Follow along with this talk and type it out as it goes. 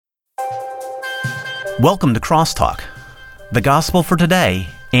Welcome to Crosstalk, the gospel for today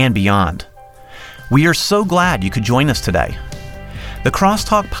and beyond. We are so glad you could join us today. The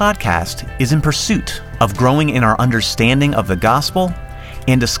Crosstalk podcast is in pursuit of growing in our understanding of the gospel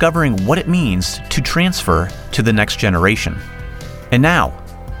and discovering what it means to transfer to the next generation. And now,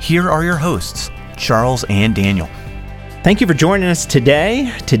 here are your hosts, Charles and Daniel. Thank you for joining us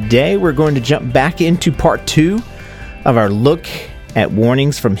today. Today we're going to jump back into part 2 of our look at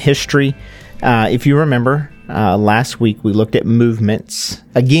warnings from history. If you remember, last week we looked at movements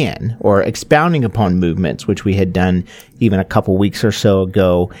again, or expounding upon movements, which we had done even a couple weeks or so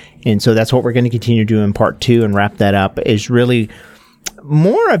ago. And so that's what we're going to continue to do in part 2 and wrap that up, is really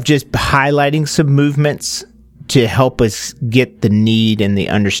more of just highlighting some movements to help us get the need and the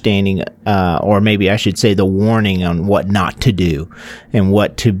understanding, or maybe I should say the warning on what not to do and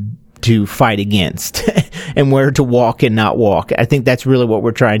what to fight against and where to walk and not walk. I think that's really what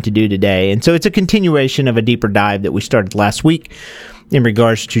we're trying to do today. And so it's a continuation of a deeper dive that we started last week in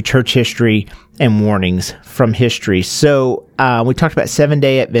regards to church history and warnings from history. So we talked about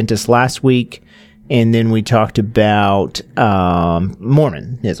Seventh-day Adventists last week, and then we talked about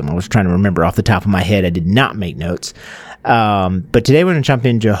Mormonism. I was trying to remember off the top of my head. I did not make notes. But today we're going to jump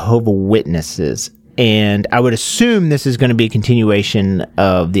in Jehovah's Witnesses. And I would assume this is going to be a continuation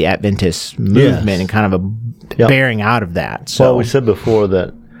of the Adventist movement and kind of a bearing out of that. So, well, we said before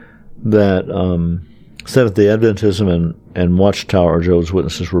that Seventh-day Adventism and Watchtower or Jehovah's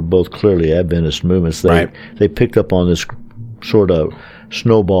Witnesses were both clearly Adventist movements. They picked up on this sort of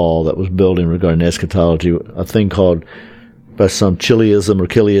snowball that was building regarding eschatology, a thing called by some Chiliism or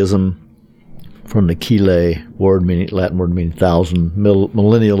Kiliism, from the Chile Latin word meaning thousand,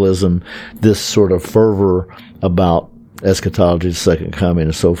 millennialism, this sort of fervor about eschatology, the second coming,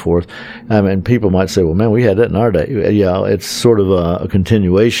 and so forth. I mean, people might say, well, man, we had that in our day. Yeah, it's sort of a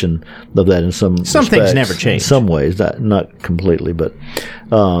continuation of that in some respects. Things never change. In some ways, not completely, but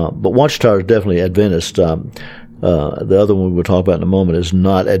Watchtower is definitely Adventist. The other one we'll talk about in a moment is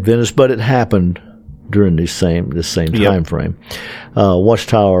not Adventist, but it happened during this same time frame. The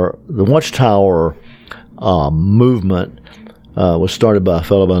Watchtower movement was started by a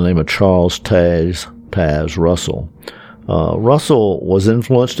fellow by the name of Charles Taze Russell. Russell was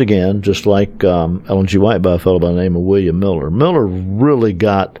influenced again, just like Ellen G. White, by a fellow by the name of William Miller. Miller really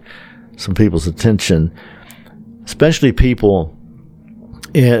got some people's attention, especially people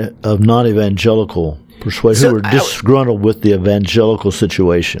of non-evangelical persuasion who were disgruntled with the evangelical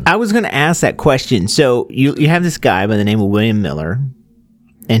situation. I was going to ask that question. So you have this guy by the name of William Miller,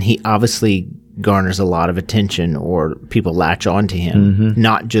 and he obviously garners a lot of attention, or people latch on to him,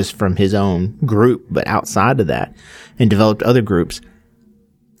 not just from his own group, but outside of that, and developed other groups.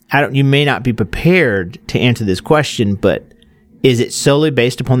 You may not be prepared to answer this question, but is it solely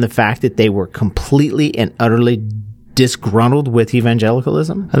based upon the fact that they were completely and utterly disgruntled with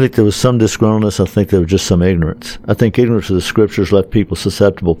evangelicalism? I think there was some disgruntledness. I think there was just some ignorance. I think ignorance of the scriptures left people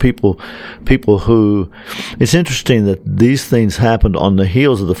susceptible. People who, it's interesting that these things happened on the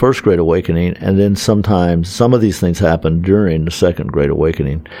heels of the First Great Awakening, and then sometimes some of these things happened during the Second Great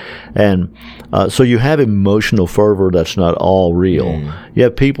Awakening. And so you have emotional fervor that's not all real. You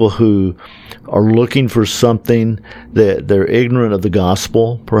have people who are looking for something, that they're ignorant of the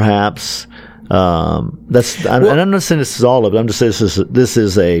gospel, perhaps. I'm not saying this is all of it. I'm just saying this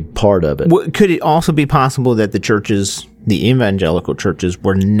is a part of it. Could it also be possible that the churches, the evangelical churches,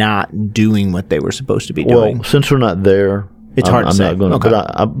 were not doing what they were supposed to be doing? Well, since we're not there, it's hard to say. I'm not going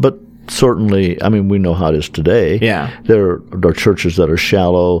to. But certainly, I mean, we know how it is today. Yeah. There are churches that are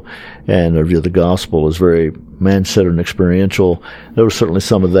shallow and their view of the gospel is very man-centered and experiential. There was certainly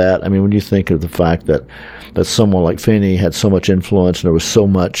some of that. I mean, when you think of the fact that someone like Finney had so much influence and there was so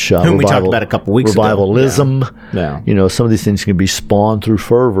much whom we talked about a couple weeks revivalism. ago. Yeah. You know, some of these things can be spawned through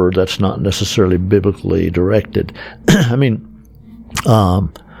fervor that's not necessarily biblically directed. I mean,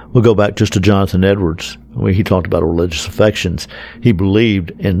 we'll go back just to Jonathan Edwards. When he talked about religious affections, he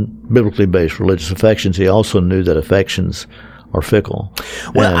believed in biblically based religious affections. He also knew that affections are fickle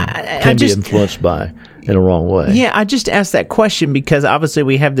and can be influenced by in a wrong way. Yeah, I just asked that question because obviously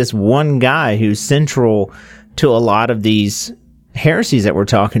we have this one guy who's central to a lot of these heresies that we're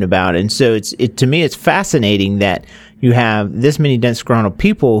talking about. And so to me, it's fascinating that you have this many disgruntled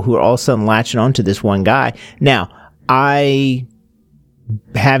people who are all of a sudden latching onto this one guy. Now, I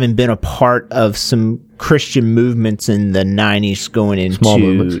haven't been a part of some Christian movements in the 90s going into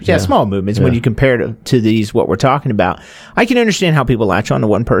small movements. When you compare it to these, what we're talking about, I can understand how people latch on to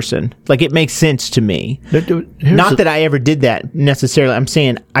one person. Like, it makes sense to me. Not that I ever did that necessarily. I'm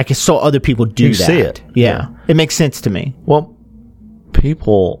saying I saw other people do that. See it. Yeah. It makes sense to me. Well,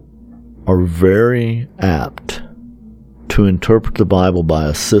 people are very apt to interpret the Bible by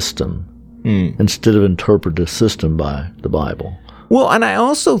a system instead of interpret the system by the Bible. Well, and I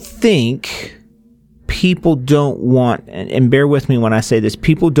also think people don't want, and bear with me when I say this,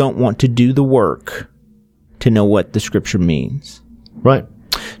 people don't want to do the work to know what the Scripture means. Right.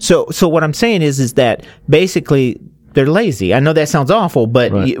 So what I'm saying is that basically they're lazy. I know that sounds awful,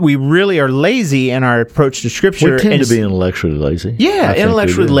 but we really are lazy in our approach to Scripture. We tend to be intellectually lazy. Yeah,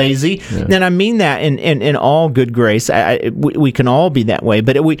 intellectually lazy. Yeah. And I mean that in all good grace. We can all be that way,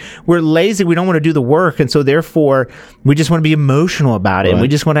 but we're lazy. We don't want to do the work, and so therefore we just want to be emotional about it. Right. And we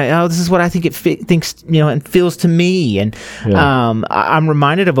just want to, this is what I think it thinks, and feels to me. And I'm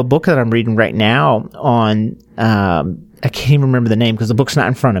reminded of a book that I'm reading right now on. I can't even remember the name because the book's not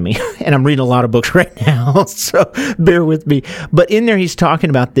in front of me, and I'm reading a lot of books right now, so bear with me. But in there, he's talking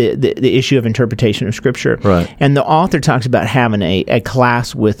about the issue of interpretation of Scripture. Right. And the author talks about having a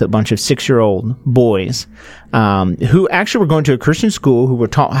class with a bunch of 6-year-old boys who actually were going to a Christian school, who were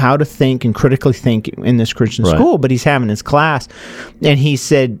taught how to think and critically think in this Christian school, but he's having his class. And he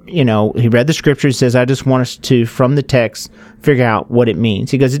said, he read the Scripture. He says, I just want us to, from the text, figure out what it means.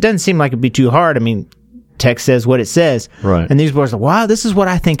 He goes, it doesn't seem like it'd be too hard. I mean, text says what it says. Right. And these boys are like, wow, this is what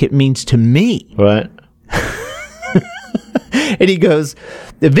I think it means to me. Right. And he goes,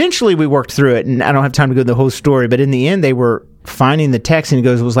 eventually we worked through it, and I don't have time to go through the whole story, but in the end they were finding the text, and he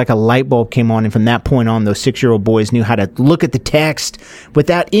goes, it was like a light bulb came on, and from that point on, those 6-year-old boys knew how to look at the text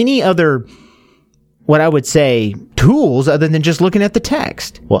without any other, what I would say, tools other than just looking at the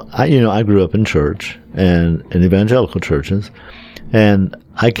text. Well, I grew up in church and in evangelical churches, and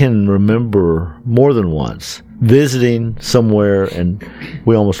I can remember more than once visiting somewhere, and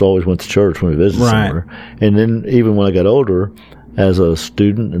we almost always went to church when we visited somewhere. And then even when I got older, as a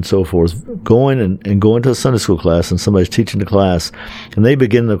student and so forth, going to a Sunday school class, and somebody's teaching the class, and they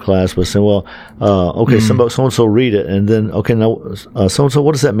begin the class by saying, well, okay, so-and-so read it, and then, okay, now, so-and-so,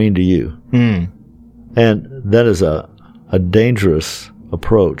 what does that mean to you? And that is a dangerous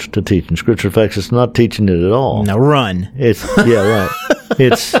approach to teaching Scripture. In fact, it's not teaching it at all. No, run. It's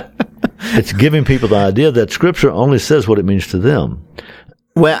giving people the idea that Scripture only says what it means to them.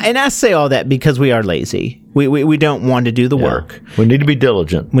 Well, and I say all that because we are lazy. We don't want to do the work. We need to be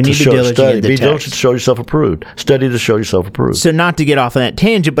diligent. We need to be diligent. Be diligent to show yourself approved. Study to show yourself approved. So not to get off on that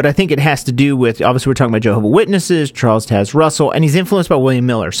tangent, but I think it has to do with, obviously we're talking about Jehovah's Witnesses, Charles Taze Russell, and he's influenced by William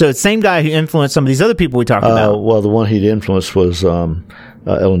Miller. So it's the same guy who influenced some of these other people we talked about. Well, the one he'd influenced was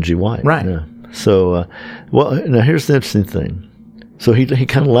Ellen G. White. Right. Yeah. So, now here's the interesting thing. So he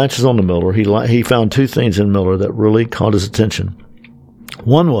kind of latches on to Miller. He found two things in Miller that really caught his attention.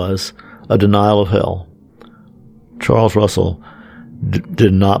 One was a denial of hell. Charles Russell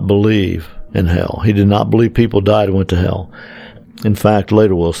did not believe in hell. He did not believe people died and went to hell. In fact,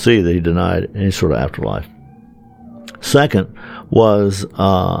 later we'll see that he denied any sort of afterlife. Second was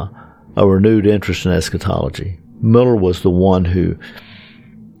a renewed interest in eschatology. Miller was the one who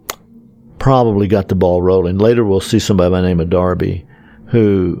probably got the ball rolling. Later we'll see somebody by the name of Darby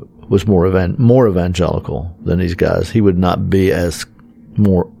who was more evangelical than these guys. He would not be as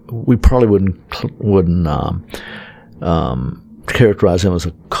we probably wouldn't characterize him as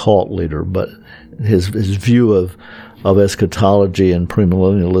a cult leader, but his view of eschatology and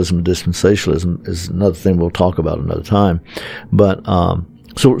premillennialism and dispensationalism is another thing we'll talk about another time. But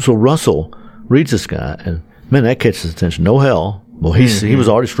so Russell reads this guy, and man, that catches his attention. No hell. Well, he was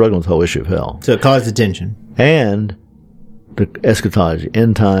already struggling with the whole issue of hell. So it caused attention. And the eschatology,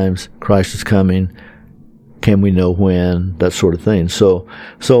 end times, Christ is coming. Can we know when? That sort of thing. So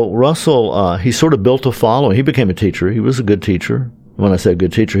Russell, he sort of built a following. He became a teacher. He was a good teacher. When I say a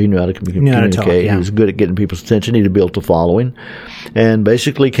good teacher, he knew how to communicate. He was good at getting people's attention. He built a following, and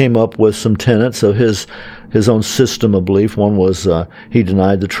basically came up with some tenets of his own system of belief. One was he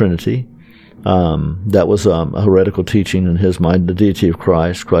denied the Trinity. That was a heretical teaching in his mind. The deity of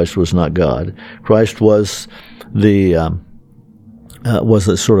Christ. Christ was not God. Christ was was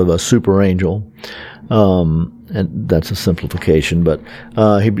a sort of a super angel. And that's a simplification, but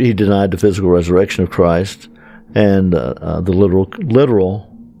he denied the physical resurrection of Christ and the literal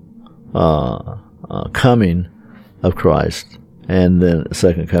coming of Christ, and then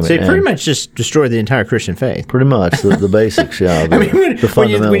second coming. So he pretty much just destroyed the entire Christian faith. Pretty much the basics, yeah. I mean, the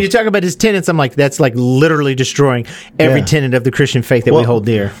fundamentals. When you talk about his tenets, I'm like, that's like literally destroying every tenet of the Christian faith that we hold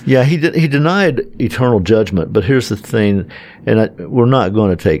dear. Yeah, he denied eternal judgment, but here's the thing, and we're not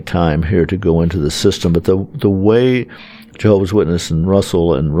going to take time here to go into the system, but the way Jehovah's Witness and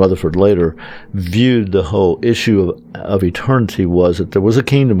Russell and Rutherford later viewed the whole issue of eternity was that there was a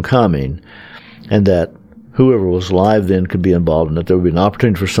kingdom coming, and that whoever was alive then could be involved in it. There would be an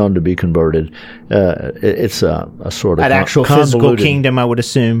opportunity for some to be converted. It's a sort of an actual physical kingdom, I would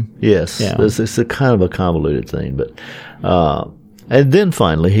assume. Yes, yeah. It's a kind of a convoluted thing, but and then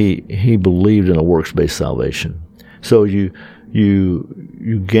finally he believed in a works-based salvation. So you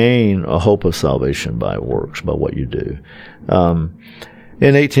gain a hope of salvation by works, by what you do.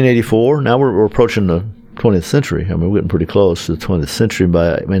 In 1884, now we're approaching the 20th century. I mean, we're getting pretty close to the 20th century. In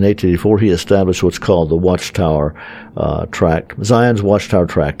 1884, he established what's called the Watchtower Tract, Zion's Watchtower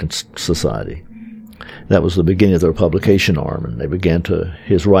Tract and Society. That was the beginning of their publication arm, and they began to,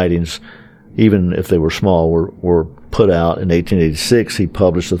 his writings, even if they were small, were put out. In 1886, he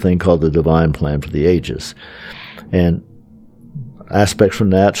published a thing called the Divine Plan for the Ages. And aspects from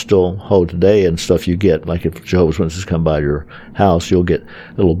that still hold today, and stuff you get, like if Jehovah's Witnesses come by your house, you'll get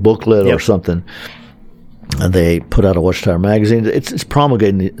a little booklet or something. And they put out a Watchtower magazine. It's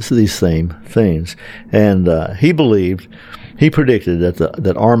promulgating these same things. And he predicted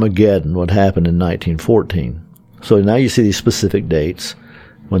that Armageddon would happen in 1914. So now you see these specific dates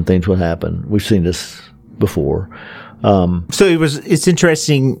when things would happen. We've seen this before. So it's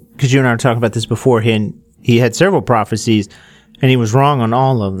interesting because you and I were talking about this beforehand. He had several prophecies, and he was wrong on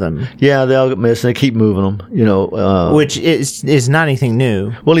all of them. Yeah, they all get missed, and they keep moving them, which is not anything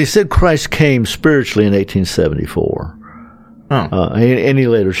new. Well, he said Christ came spiritually in 1874. And he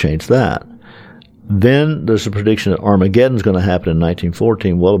later changed that. Then there's a prediction that Armageddon's going to happen in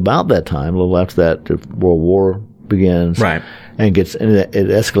 1914. Well, about that time, a little after that, the World War begins. Right. And it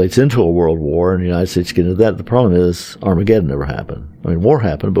escalates into a world war, and the United States gets into that. The problem is Armageddon never happened. I mean, war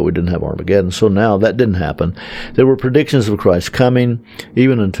happened, but we didn't have Armageddon. So now that didn't happen. There were predictions of Christ coming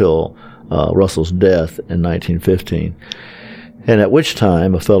even until Russell's death in 1915. And at which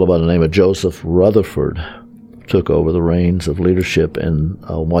time a fellow by the name of Joseph Rutherford took over the reins of leadership in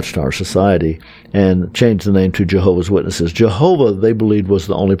Watchtower Society and changed the name to Jehovah's Witnesses. Jehovah, they believed, was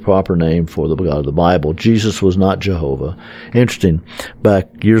the only proper name for the God of the Bible. Jesus was not Jehovah. Interesting.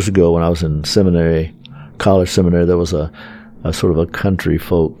 Back years ago when I was in seminary, college seminary, there was a sort of a country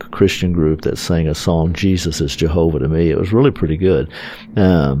folk Christian group that sang a song, Jesus is Jehovah to Me. It was really pretty good.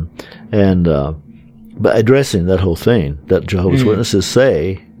 But addressing that whole thing that Jehovah's Witnesses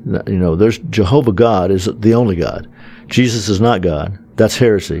say, there's Jehovah God is the only God. Jesus is not God. That's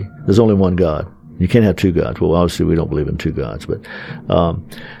heresy. There's only one God. You can't have two gods. Well, obviously we don't believe in two gods, but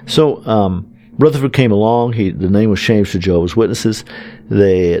Rutherford came along. The name was changed to Jehovah's Witnesses.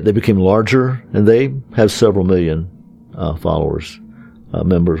 They became larger, and they have several million followers,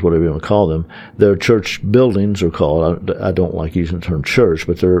 members, whatever you want to call them. Their church buildings are called, I don't like using the term church,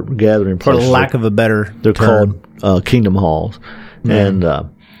 but they're gathering places. For lack of a better they're term. Called Kingdom Halls. And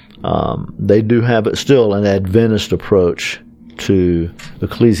they do have still an Adventist approach to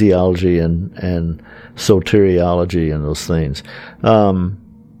ecclesiology and soteriology and those things.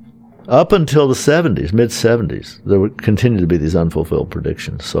 Up until the 70s, mid-70s, there would continue to be these unfulfilled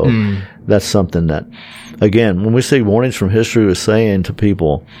predictions. So that's something that, again, when we say warnings from history, we're saying to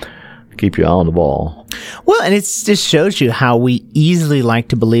people, keep your eye on the ball. Well, and it just shows you how we easily like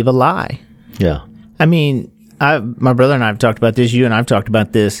to believe a lie. Yeah. I mean, my brother and I have talked about this. You and I have talked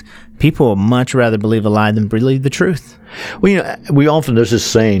about this. People would much rather believe a lie than believe the truth. Well, there's this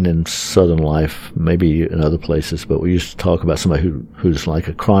saying in Southern life, maybe in other places, but we used to talk about somebody who's like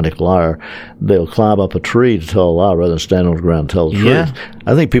a chronic liar. They'll climb up a tree to tell a lie rather than stand on the ground and tell the truth.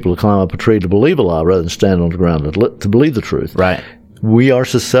 I think people will climb up a tree to believe a lie rather than stand on the ground to believe the truth. Right. We are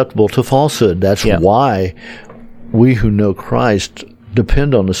susceptible to falsehood. That's why we who know Christ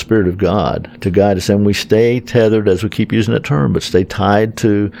depend on the Spirit of God to guide us, and we stay tethered, as we keep using that term, but stay tied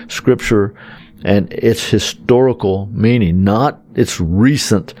to Scripture and its historical meaning, not its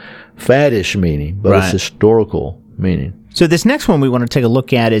recent faddish meaning, but its historical meaning. So this next one we want to take a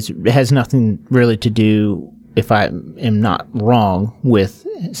look at has nothing really to do, if I am not wrong, with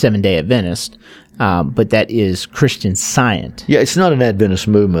Seventh-day Adventist. But that is Christian Science. Yeah, it's not an Adventist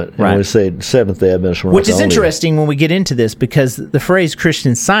movement. Right. When we say Seventh-day Adventist, which is interesting when we get into this, because the phrase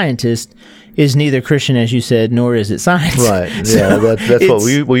Christian Scientist is neither Christian, as you said, nor is it science. Right. Yeah, that's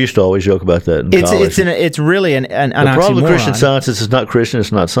what we used to always joke about that in college. It's really an the problem with Christian Scientist is not Christian,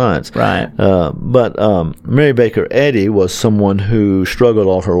 it's not science. Right. But Mary Baker Eddy was someone who struggled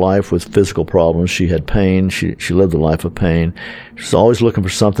all her life with physical problems. She had pain. She lived a life of pain. She was always looking for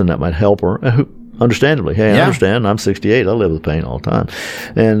something that might help her. Understandably, I understand. I'm 68. I live with pain all the time,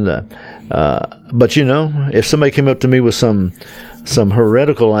 and but if somebody came up to me with some some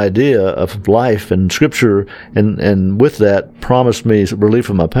heretical idea of life and Scripture, and with that promised me relief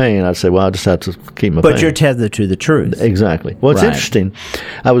from my pain, I'd say, well, I just have to keep my pain. But you're tethered to the truth. Exactly. Well, it's interesting.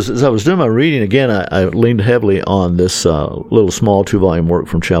 As I was doing my reading, again, I leaned heavily on this little small 2-volume work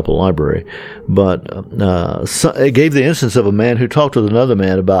from Chapel Library, but it gave the instance of a man who talked with another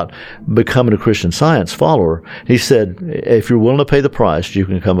man about becoming a Christian Science follower. He said, if you're willing to pay the price, you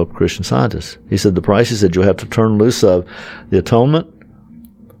can become a Christian Scientist. He said the price, he said, you'll have to turn loose of the atonement,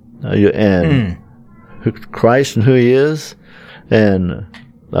 and Christ and who He is, and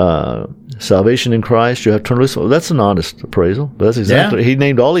salvation in Christ. You have to turn loose. Well, that's an honest appraisal. But that's exactly He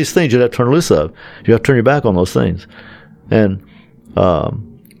named all these things you have to turn loose of. You have to turn your back on those things, and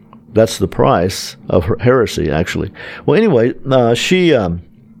that's the price of her heresy. Actually, well, anyway,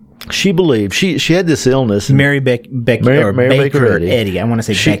 she believed she had this illness. Mary Baker Eddy. I want to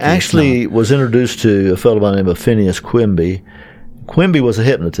say she Becky. actually was introduced to a fellow by the name of Phineas Quimby. Quimby was a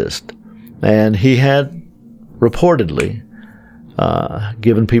hypnotist, and he had reportedly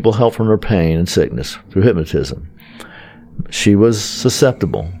given people help from their pain and sickness through hypnotism. She was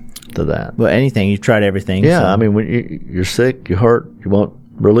susceptible to that. Well, anything. You've tried everything. Yeah, so. I mean, when you're sick, you're hurt, you want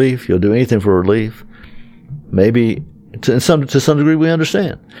relief, you'll do anything for relief. Maybe to some degree we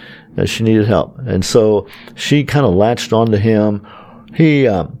understand that she needed help, and so she kind of latched onto him. He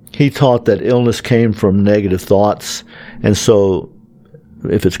taught that illness came from negative thoughts, and so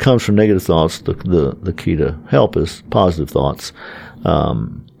if it comes from negative thoughts, the key to help is positive thoughts.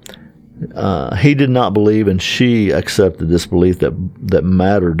 He did not believe, and she accepted this belief that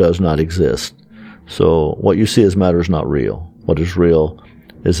matter does not exist. So what you see as matter is not real. What is real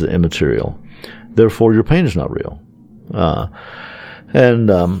is the immaterial. Therefore, your pain is not real.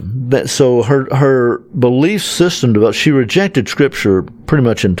 So her belief system developed. She rejected Scripture pretty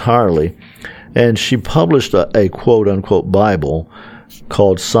much entirely, and she published a quote unquote Bible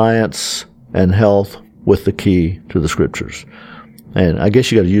called Science and Health with the Key to the Scriptures. And I guess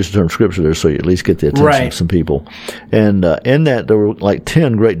you got to use the term Scripture there so you at least get the attention of some people. And in that there were like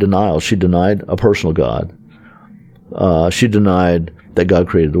 10 great denials. She denied a personal God. She denied that God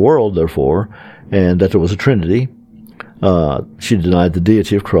created the world, therefore, and that there was a Trinity. She denied the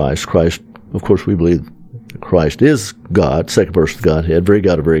deity of Christ. Christ, of course, we believe Christ is God, second person of Godhead, very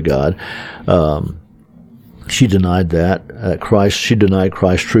God of very God. She denied that. She denied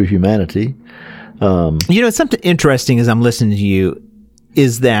Christ's true humanity. Something interesting as I'm listening to you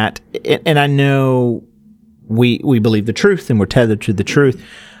is that, and I know we believe the truth and we're tethered to the truth,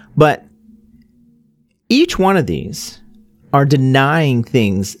 but each one of these are denying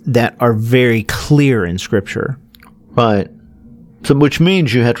things that are very clear in Scripture. Right. So, which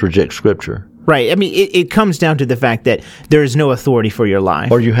means you have to reject Scripture. Right. I mean, it comes down to the fact that there is no authority for your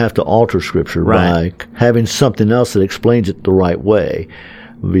life. Or you have to alter Scripture by having something else that explains it the right way,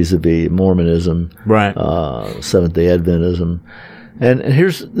 vis-a-vis Mormonism, Seventh-day Adventism. And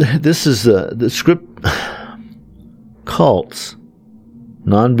this is the script cults,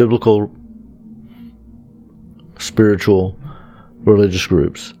 non-biblical, spiritual, religious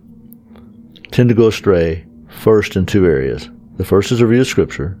groups tend to go astray first in two areas. The first is a view of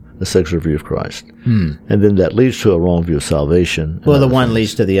Scripture, the second is a view of Christ. And then that leads to a wrong view of salvation. Well, the one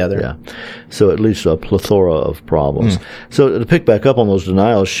leads to the other. Yeah. So it leads to a plethora of problems. So to pick back up on those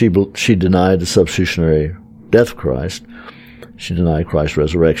denials, she denied the substitutionary death of Christ. She denied Christ's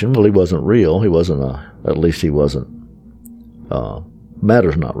resurrection. Well, He wasn't real. He wasn't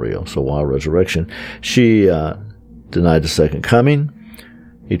matter's not real. So why resurrection? She denied the second coming,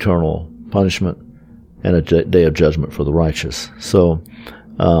 eternal punishment, and a day of judgment for the righteous. So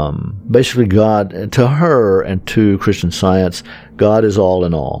basically God, to her and to Christian Science, God is all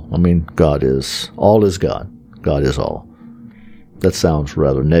in all. I mean, all is God. God is all. That sounds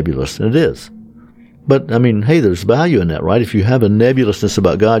rather nebulous, and it is. But, I mean, hey, there's value in that, right? If you have a nebulousness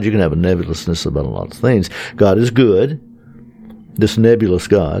about God, you can have a nebulousness about a lot of things. God is good. This nebulous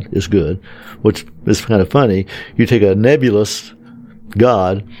God is good, which is kind of funny. You take a nebulous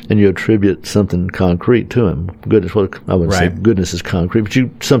God and you attribute something concrete to Him. Goodness, well, I wouldn't say goodness is concrete,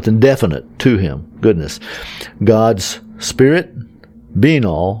 but something definite to Him. Goodness. God's Spirit being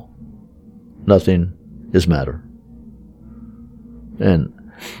all, nothing is matter. And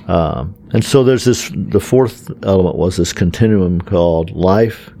so there's the fourth element was this continuum called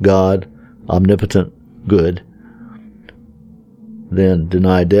life, God, omnipotent, good. Then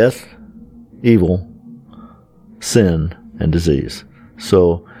deny death, evil, sin, and disease.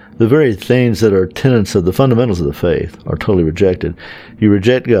 So the very things that are tenets of the fundamentals of the faith are totally rejected. You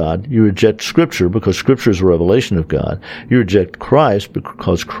reject God. You reject Scripture because Scripture is a revelation of God. You reject Christ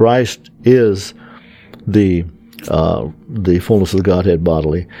because Christ is the the fullness of the Godhead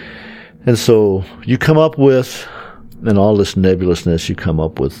bodily. And so you come up with, in all this nebulousness, you come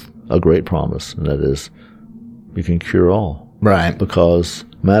up with a great promise, and that is you can cure all. Right. Because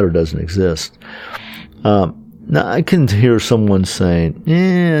matter doesn't exist. Now, I can hear someone saying,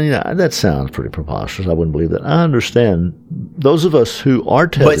 that sounds pretty preposterous. I wouldn't believe that. I understand those of us who are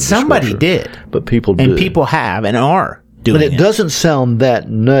tested. But somebody did. But people do. And people have and are doing it. But it doesn't sound that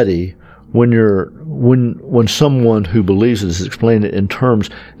nutty when someone who believes it is explaining it in terms,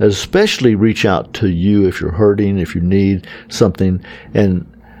 especially reach out to you if you're hurting, if you need something. And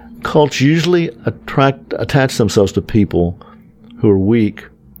cults usually attach themselves to people who are weak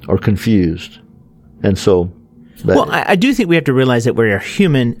or confused. And so... I do think we have to realize that we are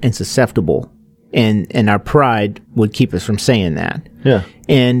human and susceptible, and our pride would keep us from saying that. Yeah.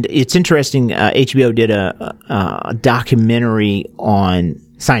 And it's interesting, HBO did a documentary on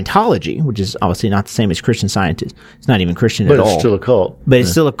Scientology, which is obviously not the same as Christian Science. It's not even Christian at all. But it's still a cult. But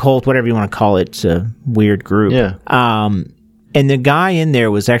it's still a cult, whatever you want to call it. It's a weird group. Yeah. And the guy in there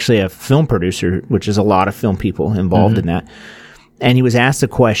was actually a film producer, which is a lot of film people involved in that. And he was asked a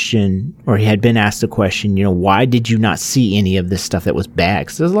question, or he had been asked a question, why did you not see any of this stuff that was bad?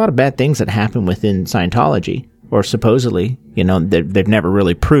 Because there's a lot of bad things that happen within Scientology, or supposedly, they've never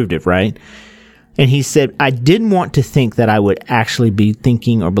really proved it, right? And he said, I didn't want to think that I would actually be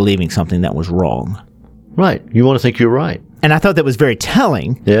thinking or believing something that was wrong. Right. You want to think you're right. And I thought that was very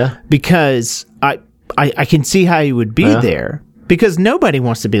telling. Yeah. Because I can see how you would be there. Because nobody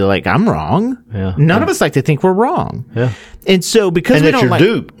wants to be like, I'm wrong. Yeah. None of us like to think we're wrong. Yeah. And so because we don't like...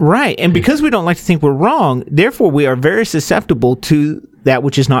 duped. Right. And because we don't like to think we're wrong, therefore we are very susceptible to that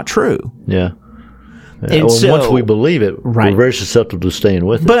which is not true. Yeah. And once we believe it, we're very susceptible to staying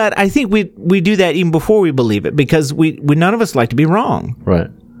with it. But I think we do that even before we believe it, because we none of us like to be wrong. Right.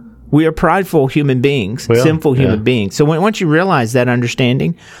 We are prideful human being's, sinful human beings. So once you realize that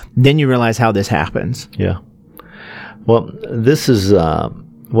understanding, then you realize how this happens. Yeah. Well, this is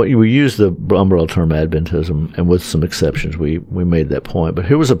we use the umbrella term Adventism, and with some exceptions, we made that point. But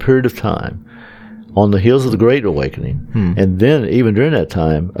here was a period of time on the heels of the Great Awakening, and then even during that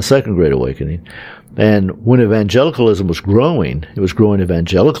time, a second Great Awakening. And when evangelicalism was growing, it was growing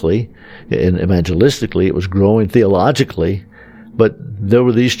evangelically and evangelistically. It was growing theologically. But there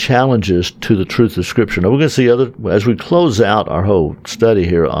were these challenges to the truth of Scripture. Now we're going to see as we close out our whole study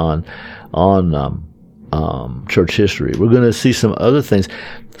here on church history, we're going to see some other things.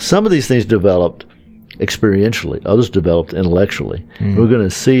 Some of these things developed experientially, others developed intellectually. We're going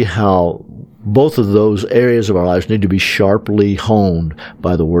to see how both of those areas of our lives need to be sharply honed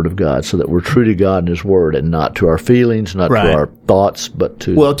by the Word of God, so that we're true to God and His Word, and not to our feelings, not to our thoughts, but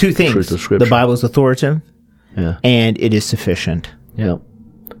to two things. The truth of Scripture. The Bible is authoritative, and it is sufficient. Yeah,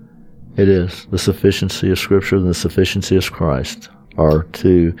 it is. The sufficiency of Scripture and the sufficiency of Christ are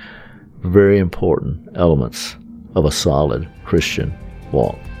two very important elements of a solid Christian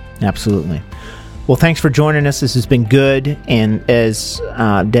walk. Absolutely. Well, thanks for joining us. This has been good. And as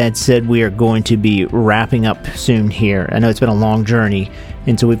Dad said, we are going to be wrapping up soon here. I know it's been a long journey,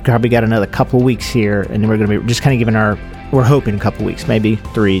 and so we've probably got another couple of weeks here, and then we're going to be just kind of giving we're hoping a couple of weeks, maybe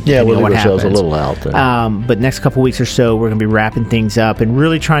 3. Yeah, we'll leave ourselves a little out there. But next couple of weeks or so, we're going to be wrapping things up and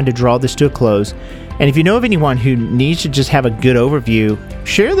really trying to draw this to a close. And if you know of anyone who needs to just have a good overview,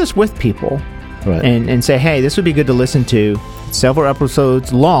 share this with people. Right. And say, hey, this would be good to listen to. It's several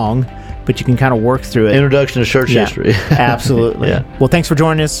episodes long, but you can kind of work through it. Introduction to church history. Absolutely. Well, thanks for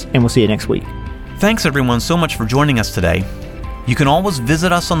joining us, and we'll see you next week. Thanks, everyone, so much for joining us today. You can always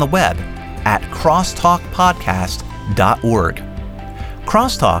visit us on the web at crosstalkpodcast.org.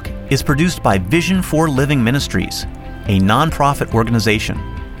 Crosstalk is produced by Vision for Living Ministries, a nonprofit organization.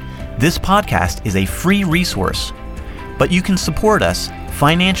 This podcast is a free resource, but you can support us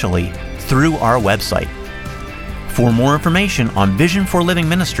financially through our website. For more information on Vision for Living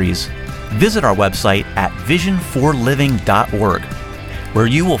Ministries, visit our website at visionforliving.org, where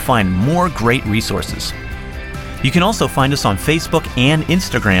you will find more great resources. You can also find us on Facebook and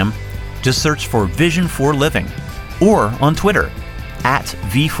Instagram. Just search for Vision for Living, or on Twitter at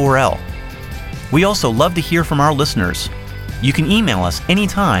V4L. We also love to hear from our listeners. You can email us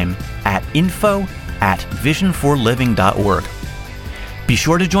anytime at info@visionforliving.org. Be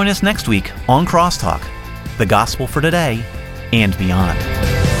sure to join us next week on Crosstalk, the gospel for today and beyond.